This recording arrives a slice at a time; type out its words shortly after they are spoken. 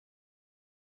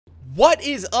What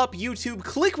is up, YouTube?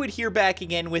 Kliquid here, back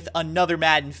again with another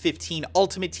Madden 15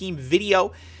 Ultimate Team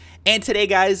video. And today,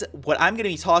 guys, what I'm going to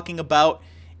be talking about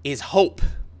is hope.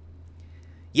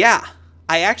 Yeah,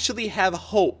 I actually have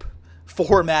hope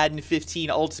for Madden 15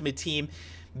 Ultimate Team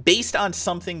based on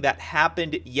something that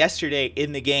happened yesterday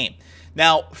in the game.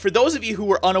 Now, for those of you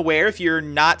who are unaware, if you're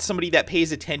not somebody that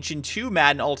pays attention to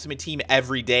Madden Ultimate Team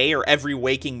every day or every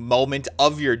waking moment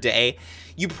of your day,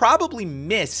 you probably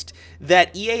missed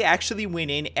that EA actually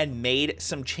went in and made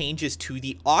some changes to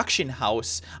the auction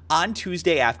house on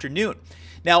Tuesday afternoon.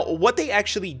 Now, what they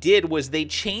actually did was they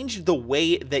changed the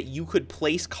way that you could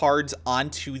place cards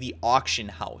onto the auction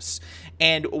house.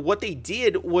 And what they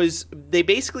did was they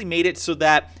basically made it so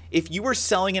that if you were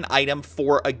selling an item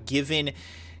for a given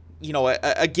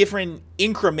a given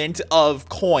increment of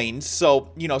coins,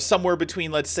 so, somewhere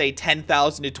between, let's say,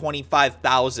 10,000 to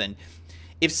 25,000,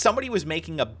 if somebody was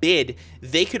making a bid,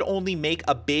 they could only make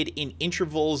a bid in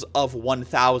intervals of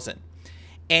 1,000.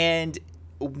 And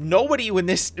nobody, when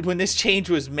this change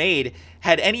was made,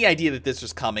 had any idea that this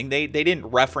was coming. They didn't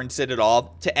reference it at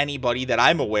all to anybody that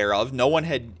I'm aware of. No one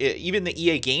had, even the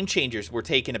EA Game Changers were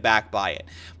taken aback by it.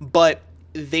 But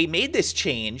they made this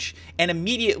change, and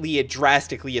immediately it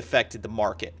drastically affected the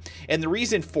market. And the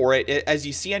reason for it, as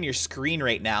you see on your screen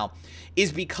right now,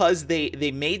 is because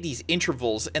they made these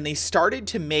intervals, and they started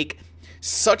to make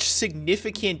such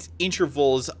significant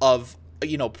intervals of,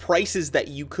 prices that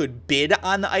you could bid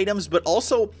on the items, but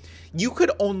also you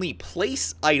could only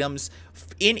place items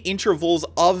in intervals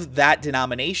of that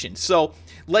denomination. So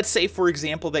let's say, for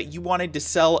example, that you wanted to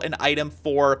sell an item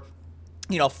for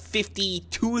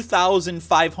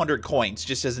 52,500 coins,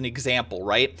 just as an example,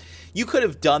 right? You could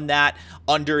have done that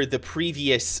under the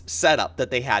previous setup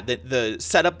that they had, the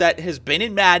setup that has been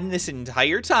in Madden this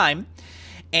entire time,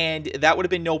 and that would have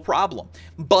been no problem.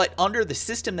 But under the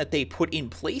system that they put in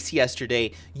place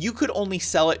yesterday, you could only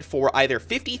sell it for either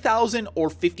 50,000 or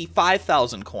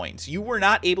 55,000 coins. You were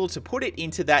not able to put it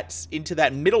into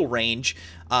that middle range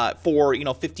for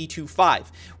 52.5,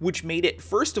 which made it,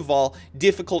 first of all,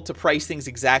 difficult to price things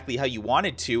exactly how you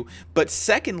wanted to, but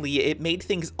secondly, it made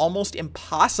things almost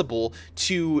impossible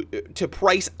to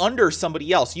price under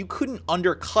somebody else. You couldn't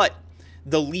undercut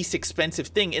the least expensive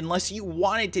thing unless you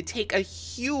wanted to take a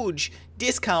huge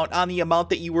discount on the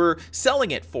amount that you were selling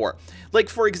it for. Like,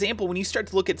 for example, when you start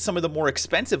to look at some of the more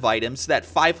expensive items, that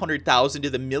 500,000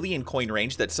 to the million coin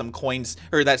range that some coins,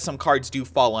 or that some cards do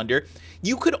fall under,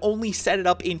 you could only set it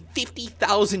up in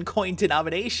 50,000 coin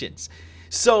denominations.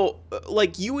 So,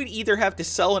 like, you would either have to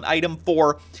sell an item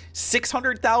for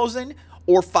 600,000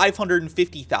 or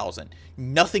 550,000,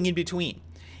 nothing in between.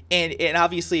 And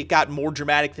obviously it got more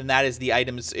dramatic than that as the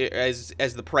items, as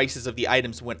the prices of the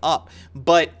items went up.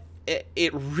 But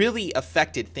it really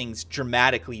affected things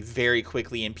dramatically very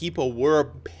quickly, and people were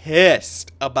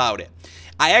pissed about it.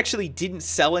 I actually didn't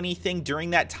sell anything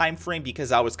during that time frame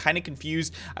because I was kind of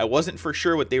confused. I wasn't for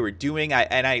sure what they were doing.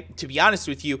 To be honest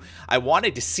with you, I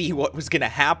wanted to see what was going to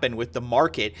happen with the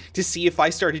market, to see if I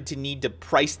started to need to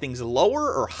price things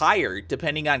lower or higher,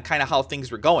 depending on kind of how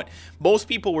things were going. Most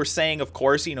people were saying, of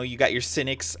course, you got your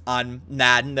cynics on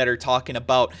Madden that are talking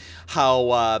about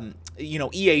how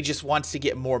EA just wants to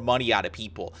get more money out of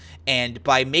people, and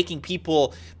by making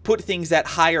people put things at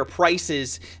higher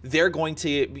prices, they're going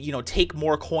to take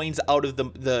more coins out of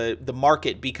the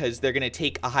market, because they're going to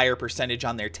take a higher percentage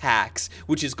on their tax,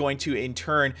 which is going to in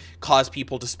turn cause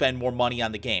people to spend more money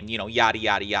on the game, yada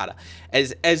yada yada.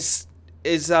 As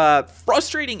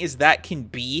frustrating as that can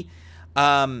be,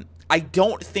 I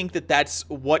don't think that that's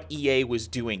what EA was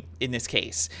doing in this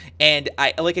case. And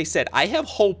like I said, I have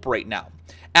hope right now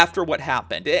after what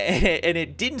happened. And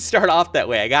it didn't start off that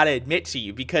way, I gotta admit to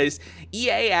you, because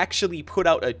EA actually put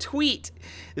out a tweet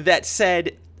that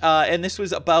said, and this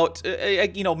was about,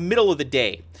 middle of the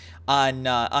day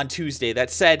on Tuesday,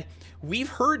 that said, "We've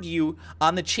heard you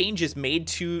on the changes made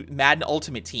to Madden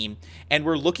Ultimate Team, and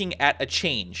we're looking at a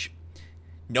change.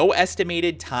 No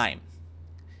estimated time."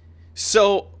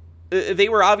 So they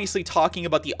were obviously talking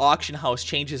about the auction house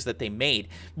changes that they made,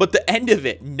 but the end of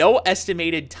it, no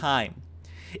estimated time.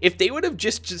 If they would have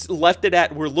just left it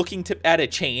at, "we're looking at a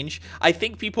change," I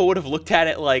think people would have looked at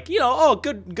it like, oh,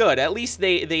 good. At least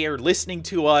they are listening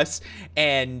to us,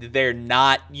 and they're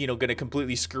not, going to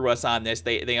completely screw us on this.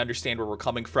 They understand where we're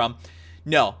coming from.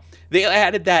 No, They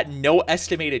added that no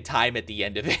estimated time at the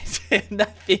end of it. And I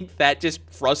think that just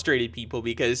frustrated people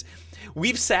because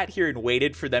we've sat here and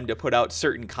waited for them to put out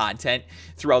certain content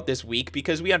throughout this week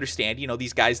because we understand, you know,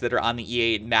 these guys that are on the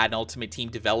EA Madden Ultimate Team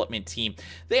development team,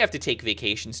 they have to take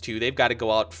vacations too. They've got to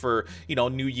go out for, you know,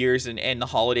 New Year's and the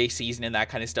holiday season and that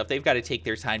kind of stuff. They've got to take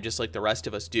their time just like the rest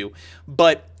of us do.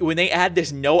 But when they add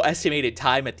this no estimated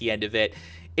time at the end of it,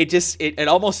 it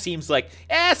almost seems like,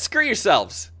 screw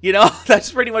yourselves. You know,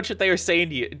 that's pretty much what they were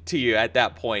saying to you at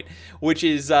that point, which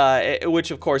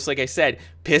of course, like I said,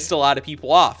 pissed a lot of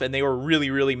people off, and they were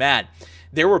really, really mad.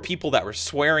 There were people that were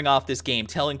swearing off this game,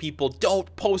 telling people,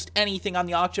 don't post anything on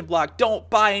the auction block, don't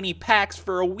buy any packs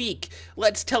for a week.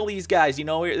 Let's tell these guys, you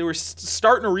know, they were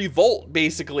starting to revolt,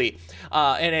 basically,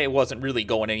 and it wasn't really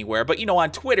going anywhere. But, you know,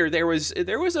 on Twitter, there was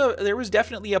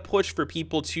definitely a push for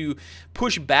people to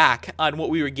push back on what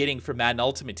we were getting from Madden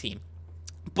Ultimate Team.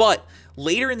 But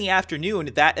later in the afternoon,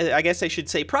 I guess I should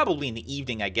say probably in the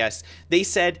evening, I guess, they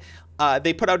said,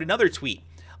 they put out another tweet.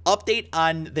 Update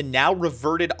on the now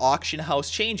reverted auction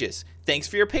house changes. Thanks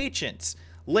for your patience.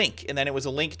 Link. And then it was a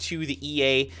link to the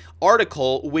EA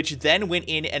article, which then went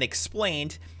in and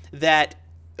explained that,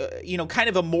 you know, kind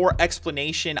of a more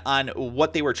explanation on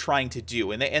what they were trying to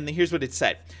do. And here's what it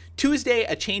said. Tuesday,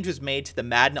 a change was made to the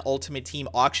Madden Ultimate Team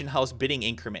auction house bidding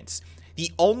increments.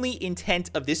 The only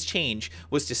intent of this change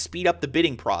was to speed up the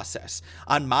bidding process.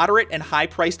 On moderate and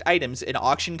high-priced items, an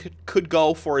auction could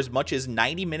go for as much as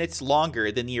 90 minutes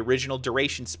longer than the original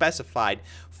duration specified,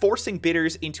 forcing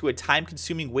bidders into a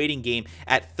time-consuming waiting game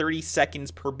at 30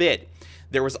 seconds per bid.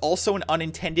 There was also an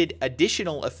unintended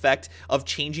additional effect of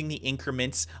changing the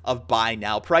increments of buy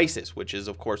now prices, which is,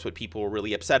 of course, what people were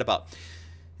really upset about.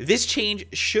 This change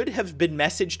should have been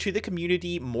messaged to the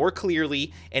community more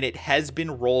clearly, and it has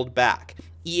been rolled back.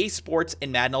 EA Sports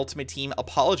and Madden Ultimate Team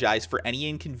apologize for any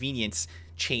inconvenience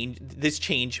this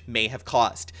change may have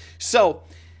caused. So,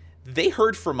 they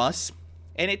heard from us,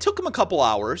 and it took them a couple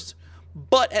hours,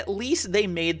 but at least they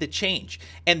made the change.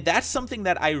 And that's something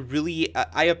that I really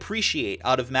I appreciate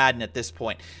out of Madden at this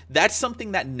point. That's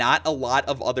something that not a lot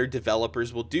of other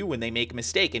developers will do when they make a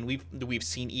mistake. And we've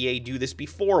seen EA do this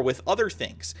before with other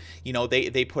things. You know,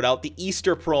 they put out the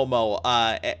Easter promo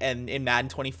and in Madden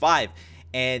 25.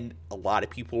 And a lot of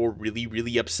people were really,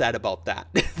 really upset about that,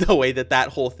 the way that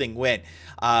whole thing went.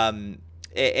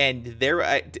 And there,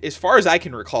 as far as I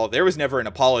can recall, there was never an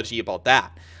apology about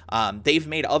that. They've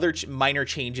made other minor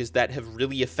changes that have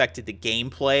really affected the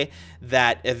gameplay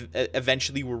that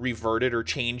eventually were reverted or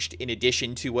changed in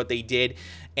addition to what they did,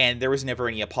 and there was never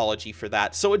any apology for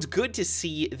that. So it's good to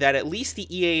see that at least the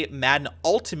EA Madden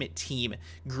Ultimate Team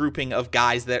grouping of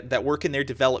guys that work in their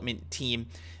development team,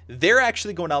 they're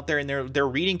actually going out there and they're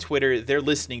reading Twitter, they're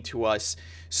listening to us.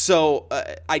 So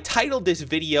I titled this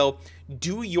video,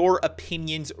 "Do Your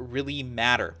Opinions Really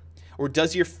Matter?" Or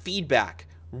does your feedback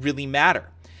really matter?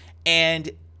 And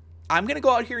I'm going to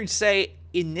go out here and say,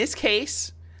 in this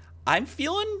case, I'm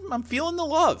feeling the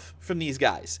love from these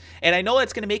guys. And I know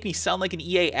that's going to make me sound like an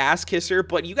EA ass kisser,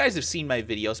 but you guys have seen my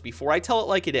videos before. I tell it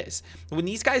like it is. When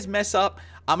these guys mess up,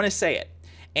 I'm going to say it.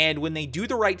 And when they do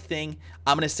the right thing,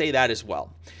 I'm going to say that as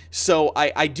well. So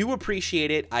I do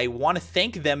appreciate it. I want to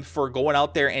thank them for going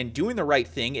out there and doing the right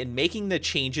thing and making the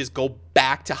changes go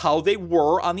back to how they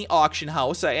were on the auction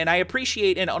house. And I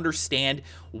appreciate and understand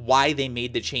why they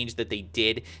made the change that they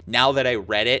did. Now that I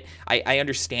read it, I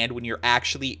understand when you're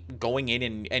actually going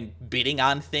in and bidding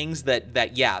on things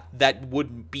that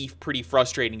would be pretty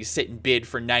frustrating to sit and bid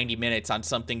for 90 minutes on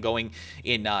something going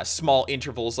in small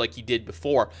intervals like you did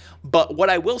before. But what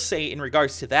I will say in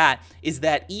regards to that is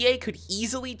that EA could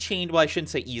easily change, well, I shouldn't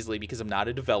say easily because I'm not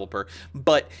a developer,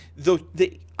 but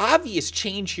the obvious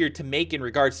change here to make in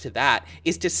regards to that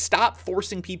is to stop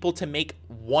forcing people to make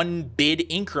one bid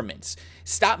increments.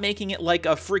 Stop making it like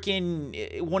a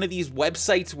freaking one of these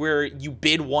websites where you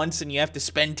bid once and you have to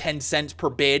spend 10 cents per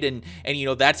bid, and you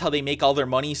know, that's how they make all their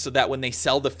money, so that when they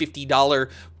sell the $50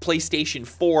 PlayStation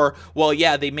 4, well,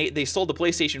 yeah, they sold the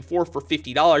PlayStation 4 for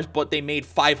 $50, but they made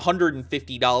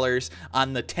 $550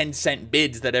 on the 10-cent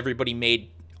bids that everybody made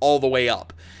all the way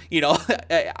up. You know,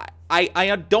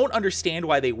 I don't understand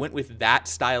why they went with that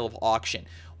style of auction.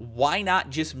 Why not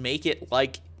just make it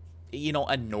like, you know,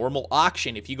 a normal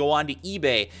auction? If you go onto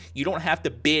eBay, you don't have to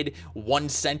bid 1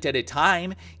 cent at a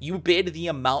time. You bid the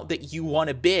amount that you want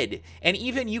to bid. And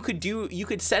even you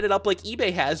could set it up like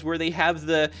eBay has, where they have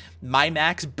the my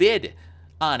max bid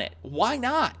on it. Why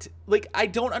not? Like, I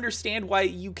don't understand why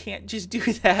you can't just do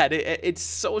that. It's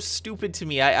so stupid to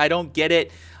me. I don't get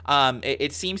it.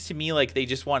 It seems to me like they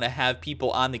just want to have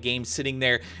people on the game sitting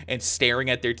there and staring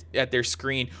at their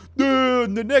screen.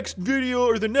 The next video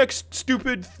or the next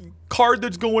stupid card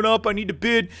that's going up, I need to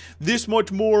bid this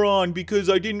much more on because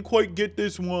I didn't quite get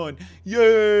this one.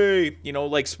 Yay! You know,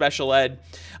 like special ed.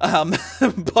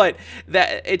 But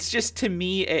that it's just, to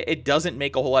me, it doesn't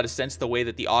make a whole lot of sense the way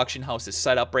that the auction house is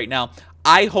set up right now.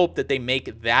 I hope that they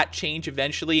make that change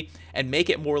eventually and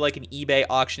make it more like an eBay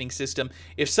auctioning system.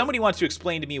 If somebody wants to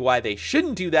explain to me why they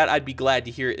shouldn't do that, I'd be glad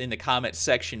to hear it in the comment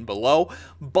section below.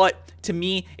 But to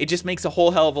me, it just makes a whole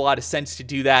hell of a lot of sense to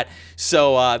do that.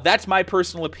 So that's my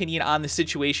personal opinion on the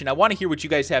situation. I want to hear what you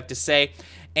guys have to say.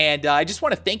 And I just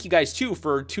want to thank you guys, too,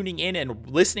 for tuning in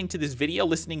and listening to this video,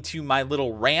 listening to my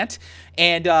little rant.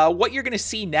 And what you're going to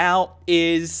see now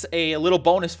is a little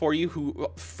bonus for you,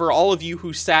 for all of you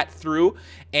who sat through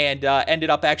and ended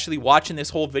up actually watching this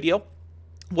whole video.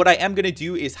 What I am going to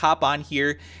do is hop on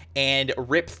here and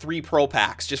rip 3 pro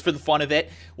packs just for the fun of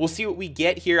it. We'll see what we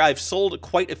get here. I've sold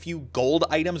quite a few gold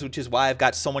items, which is why I've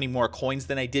got so many more coins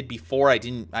than I did before.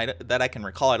 That I can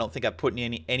recall. I don't think I've put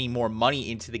any more money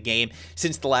into the game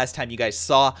since the last time you guys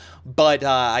saw. But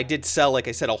I did sell, like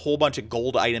I said, a whole bunch of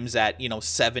gold items at 3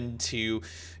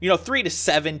 to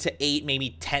 7 to 8,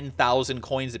 maybe 10,000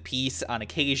 coins a piece on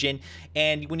occasion.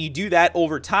 And when you do that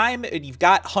over time, and you've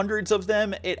got hundreds of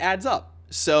them, it adds up.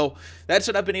 So that's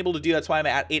what I've been able to do. That's why I'm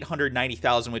at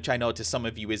 890,000, which I know to some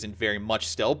of you isn't very much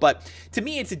still. But to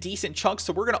me, it's a decent chunk.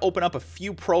 So we're going to open up a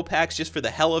few pro packs just for the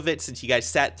hell of it, since you guys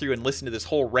sat through and listened to this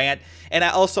whole rant. And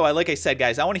like I said,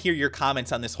 guys, I want to hear your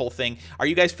comments on this whole thing. Are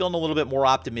you guys feeling a little bit more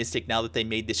optimistic now that they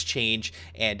made this change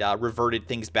and reverted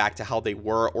things back to how they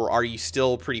were? Or are you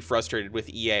still pretty frustrated with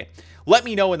EA? Let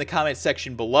me know in the comment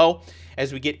section below.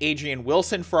 As we get Adrian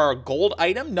Wilson for our gold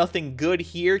item. Nothing good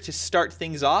here to start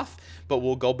things off, but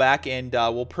we'll go back and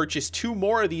we'll purchase 2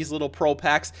 more of these little pro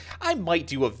packs. I might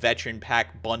do a veteran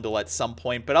pack bundle at some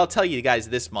point, but I'll tell you guys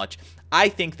this much. I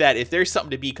think that if there's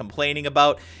something to be complaining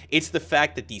about, it's the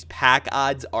fact that these pack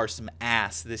odds are some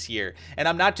ass this year. And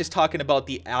I'm not just talking about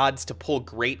the odds to pull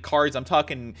great cards. I'm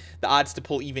talking the odds to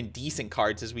pull even decent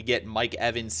cards, as we get Mike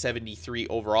Evans 73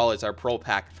 overall as our pro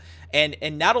pack. And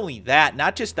not only that,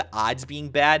 not just the odds being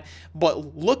bad,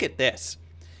 but look at this.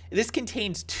 This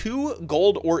contains 2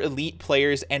 gold or elite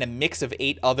players and a mix of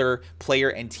 8 other player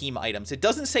and team items. It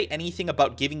doesn't say anything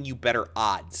about giving you better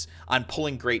odds on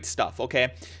pulling great stuff,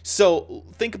 okay? So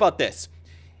think about this.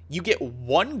 You get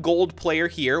 1 gold player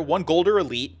here, 1 gold or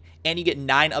elite, and you get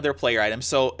 9 other player items.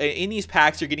 So in these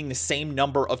packs, you're getting the same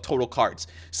number of total cards.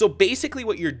 So basically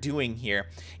what you're doing here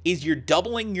is you're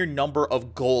doubling your number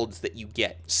of golds that you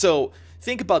get. So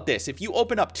think about this. If you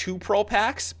open up 2 pro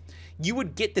packs, you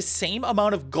would get the same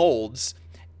amount of golds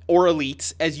or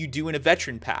elites as you do in a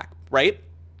veteran pack, right?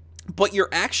 But you're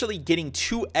actually getting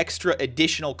 2 extra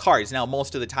additional cards. Now,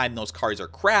 most of the time those cards are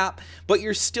crap, but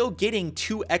you're still getting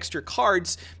 2 extra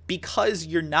cards because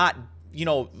you're not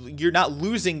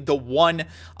losing the 1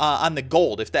 on the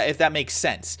gold, if that makes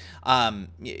sense.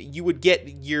 You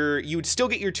would still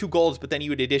get your 2 golds, but then you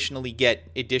would additionally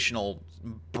get additional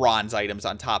bronze items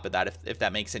on top of that, if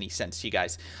that makes any sense to you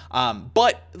guys.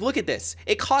 But look at this.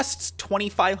 It costs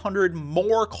 2,500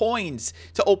 more coins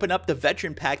to open up the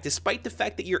veteran pack, despite the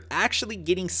fact that you're actually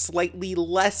getting slightly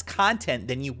less content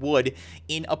than you would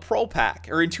in a pro pack,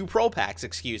 or in 2 pro packs,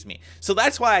 excuse me. So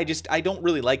that's why I don't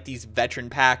really like these veteran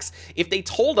packs. If they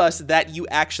told us that you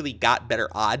actually got better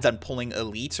odds on pulling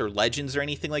elites or legends or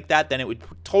anything like that, then it would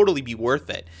totally be worth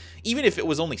it. Even if it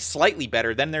was only slightly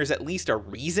better, then there's at least a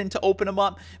reason to open them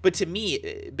up. But to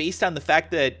me, based on the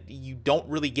fact that you don't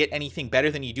really get anything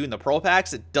better than you do in the pro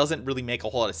packs, it doesn't really make a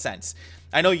whole lot of sense.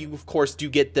 I know you, of course, do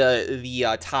get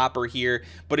the topper here,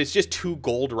 but it's just 2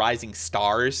 gold rising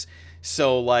stars.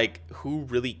 So, like, who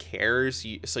really cares?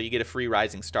 So you get a free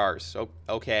rising stars. So,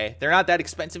 okay. They're not that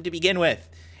expensive to begin with.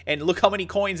 And look how many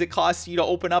coins it costs you to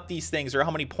open up these things, or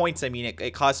how many points, I mean,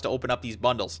 it costs to open up these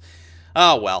bundles.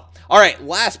 Oh, well. All right,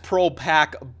 last pro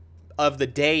pack of the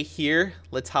day here.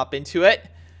 Let's hop into it.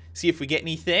 See if we get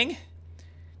anything.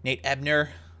 Nate Ebner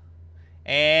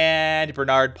and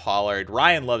Bernard Pollard.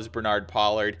 Ryan loves Bernard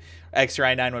Pollard.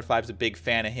 XRI915 is a big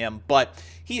fan of him, but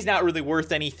he's not really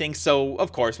worth anything. So,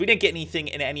 of course, we didn't get anything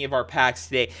in any of our packs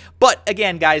today. But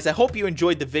again, guys, I hope you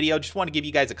enjoyed the video. Just want to give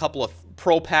you guys a couple of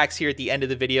pro packs here at the end of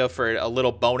the video for a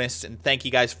little bonus. And thank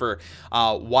you guys for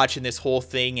watching this whole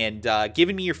thing and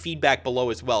giving me your feedback below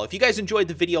as well. If you guys enjoyed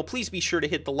the video, please be sure to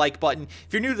hit the like button. If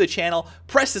you're new to the channel,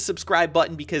 press the subscribe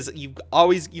button because you're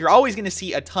always going to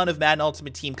see a ton of Madden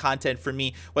Ultimate Team content from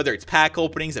me, whether it's pack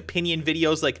openings, opinion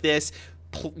videos like this,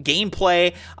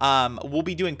 gameplay. We'll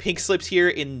be doing pink slips here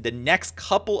in the next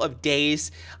couple of days.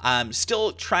 I'm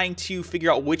still trying to figure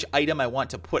out which item I want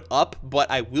to put up, but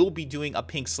I will be doing a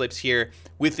pink slips here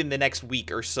within the next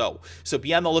week or so. So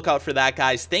be on the lookout for that,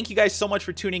 guys. Thank you guys so much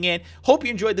for tuning in. Hope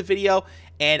you enjoyed the video,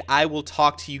 and I will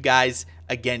talk to you guys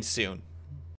again soon.